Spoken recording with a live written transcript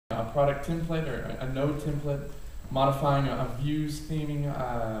a product template or a node template, modifying a views theming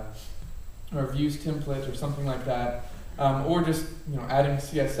or a views template or something like that, or just adding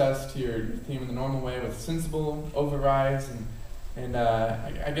CSS to your theme in the normal way with sensible overrides, and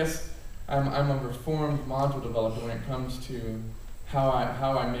I guess I'm a reformed module developer when it comes to how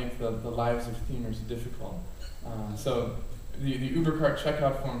I make the lives of themers difficult. So the UberCart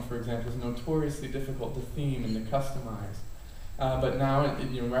checkout form, for example, is notoriously difficult to theme and to customize. But now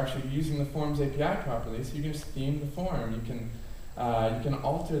we're actually using the Forms API properly, so you can just theme the form. You can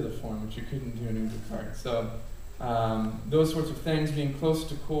alter the form, which you couldn't do in UberCart. So those sorts of things, being close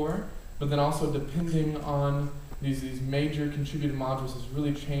to core, but then also depending on these major contributed modules has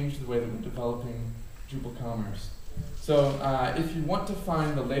really changed the way that we're developing Drupal Commerce. So if you want to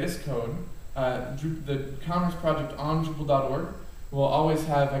find the latest code, the Commerce project on Drupal.org will always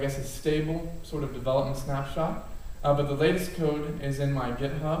have, I guess, a stable sort of development snapshot. But the latest code is in my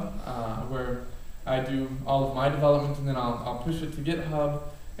GitHub, where I do all of my development, and then I'll push it to GitHub,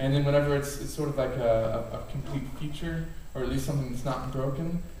 and then whenever it's sort of like a complete feature, or at least something that's not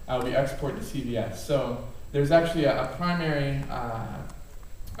broken, we export to CVS. So there's actually a primary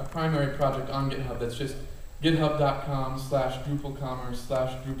project on GitHub that's just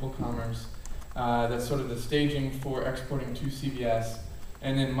github.com/DrupalCommerce/DrupalCommerce. That's sort of the staging for exporting to CVS.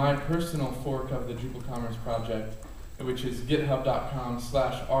 And then my personal fork of the Drupal Commerce project, which is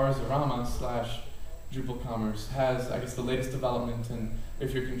github.com/rzarama/DrupalCommerce, has, I guess, the latest development. And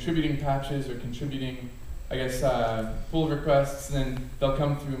if you're contributing patches or contributing, I guess, pull requests, then they'll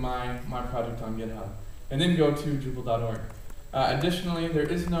come through my project on GitHub. And then go to Drupal.org. Additionally, there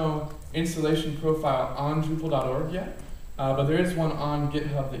is no installation profile on Drupal.org yet, but there is one on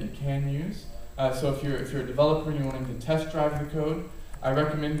GitHub that you can use. So if you're a developer and you're wanting to test drive the code, I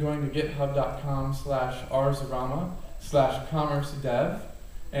recommend going to github.com/rzarama/commercedev.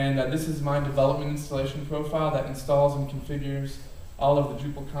 And this is my development installation profile that installs and configures all of the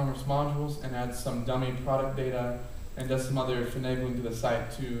Drupal Commerce modules and adds some dummy product data and does some other finagling to the site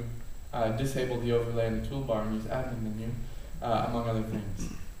to disable the overlay in the toolbar and use admin menu, among other things.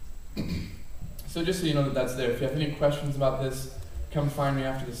 So just so you know that that's there. If you have any questions about this, come find me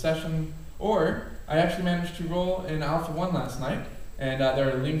after the session. Or I actually managed to roll in Alpha 1 last night, and there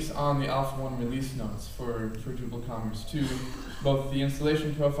are links on the Alpha 1 release notes for Drupal Commerce to both the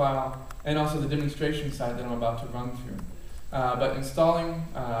installation profile and also the demonstration site that I'm about to run through. But installing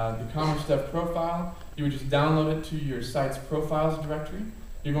the Commerce Dev profile, you would just download it to your site's profiles directory.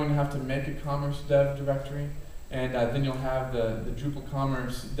 You're going to have to make a Commerce Dev directory, and then you'll have the Drupal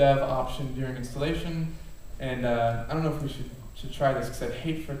Commerce Dev option during installation. And I don't know if we should try this, because I'd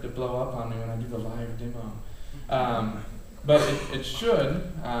hate for it to blow up on me when I do the live demo. But it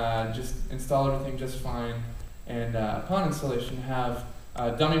should just install everything just fine, and upon installation have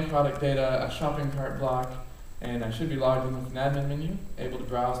dummy product data, a shopping cart block, and I should be logged in with an admin menu, able to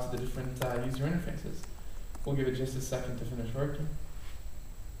browse to the different user interfaces. We'll give it just a second to finish working.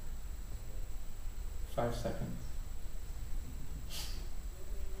 5 seconds.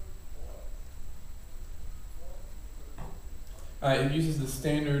 It uses the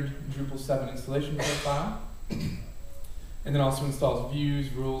standard Drupal 7 installation profile, and then also installs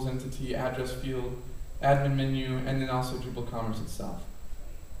views, rules, entity, address field, admin menu, and then also Drupal Commerce itself.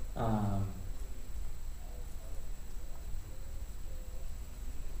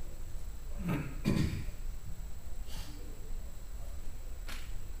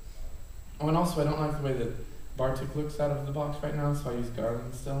 Oh, and also I don't like the way that Bartik looks out of the box right now, so I use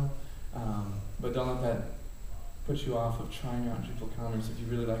Garland still. But don't let that put you off of trying out Drupal Commerce if you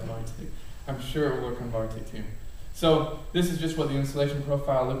really like Bartik. I'm sure it will work on Bartik too. So this is just what the installation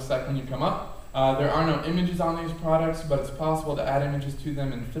profile looks like when you come up. There are no images on these products, but it's possible to add images to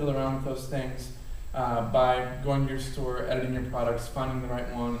them and fiddle around with those things by going to your store, editing your products, finding the right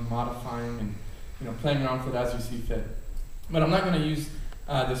one, and modifying, and playing around with it as you see fit. But I'm not going to use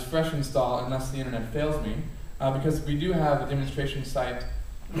this fresh install unless the internet fails me, because we do have a demonstration site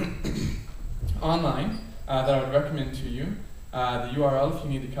online that I would recommend to you. The URL, if you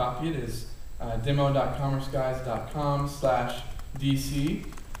need to copy it, is demo.commerceguys.com/DC.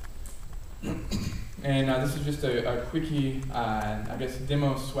 And this is just a quickie, I guess,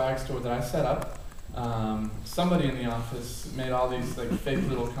 demo swag store that I set up. Somebody in the office made all these fake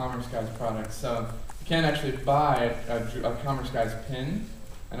little Commerce Guys products, so you can't actually buy a Commerce Guys pin.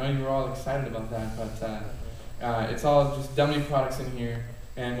 I know you were all excited about that, but it's all just dummy products in here,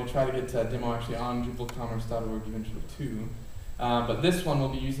 and we'll try to get demo actually on DrupalCommerce.org eventually too. But this one we'll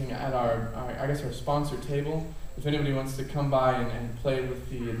be using at our sponsor table. If anybody wants to come by and play with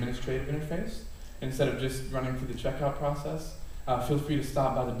the administrative interface instead of just running through the checkout process, feel free to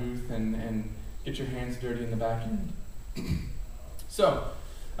stop by the booth and get your hands dirty in the back end. So,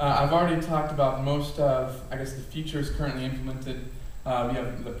 I've already talked about most of, I guess, the features currently implemented. We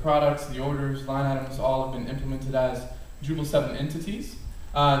have the products, the orders, line items, all have been implemented as Drupal 7 entities.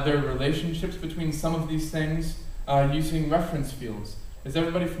 There are relationships between some of these things using reference fields. Is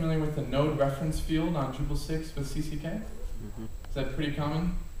everybody familiar with the node reference field on Drupal 6 with CCK? Mm-hmm. Is that pretty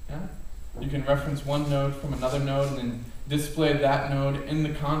common? Yeah? You can reference one node from another node and then display that node in the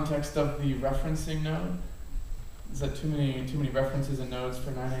context of the referencing node. Is that too many references and nodes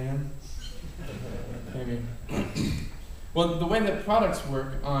for 9 a.m.? Maybe. Well, the way that products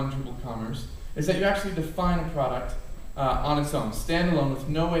work on Drupal Commerce is that you actually define a product on its own, standalone, with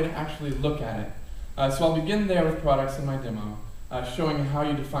no way to actually look at it. So I'll begin there with products in my demo, showing how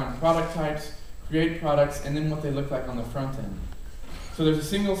you define product types, create products, and then what they look like on the front end. So there's a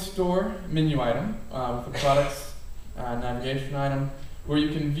single store menu item with a products navigation item where you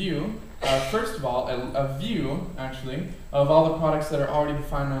can view, first of all, a view, actually, of all the products that are already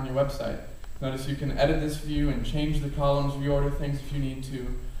defined on your website. Notice you can edit this view and change the columns, reorder things if you need to.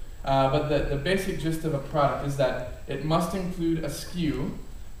 But the basic gist of a product is that it must include a SKU,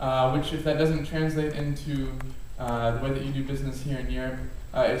 which if that doesn't translate into the way that you do business here in Europe,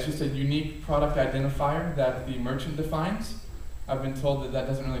 it's just a unique product identifier that the merchant defines. I've been told that that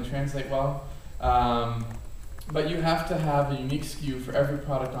doesn't really translate well. But you have to have a unique SKU for every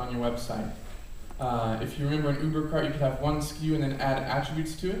product on your website. If you remember in Uber Cart, you could have one SKU and then add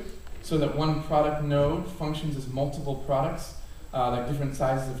attributes to it, so that one product node functions as multiple products, like different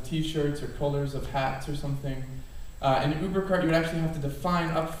sizes of t-shirts or colors of hats or something. In Uber Cart, you would actually have to define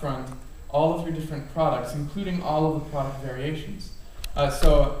upfront all of your different products, including all of the product variations.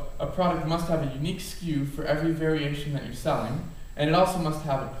 So a product must have a unique SKU for every variation that you're selling, and it also must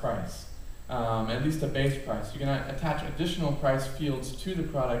have a price, at least a base price. You can attach additional price fields to the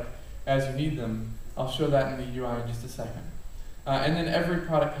product as you need them. I'll show that in the UI in just a second. And then every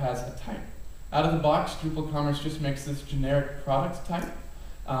product has a type. Out of the box, Drupal Commerce just makes this generic product type,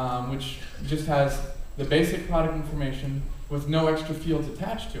 which just has the basic product information with no extra fields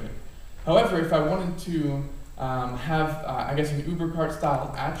attached to it. However, if I wanted to have, I guess, an Uber Cart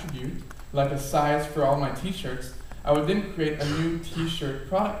style attribute, like a size for all my t-shirts, I would then create a new t-shirt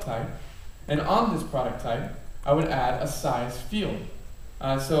product type, and on this product type, I would add a size field.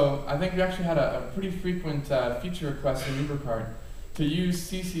 So I think we actually had a pretty frequent feature request in Uber Cart to use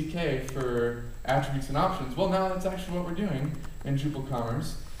CCK for attributes and options. Well, now that's actually what we're doing in Drupal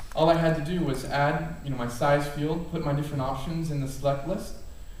Commerce. All I had to do was add, my size field, put my different options in the select list,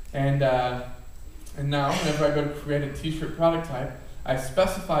 and now whenever I go to create a t-shirt product type, I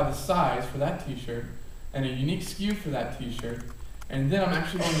specify the size for that t-shirt and a unique SKU for that t-shirt, and then I'm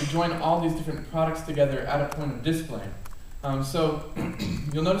actually going to join all these different products together at a point of display. So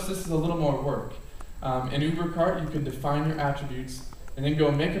you'll notice this is a little more work. In Uber Cart, you could define your attributes and then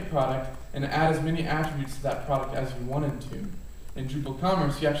go make a product and add as many attributes to that product as you wanted to. In Drupal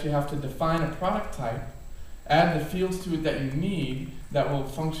Commerce, you actually have to define a product type, add the fields to it that you need that will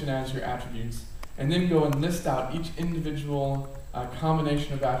function as your attributes, and then go and list out each individual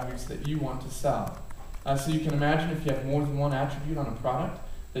combination of attributes that you want to sell. So you can imagine if you have more than one attribute on a product,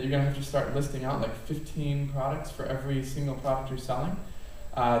 that you're going to have to start listing out like 15 products for every single product you're selling.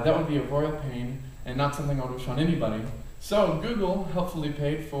 That would be a royal pain and not something I would wish on anybody. So Google helpfully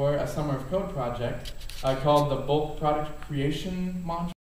paid for a summer of code project called the Bulk Product Creation Module.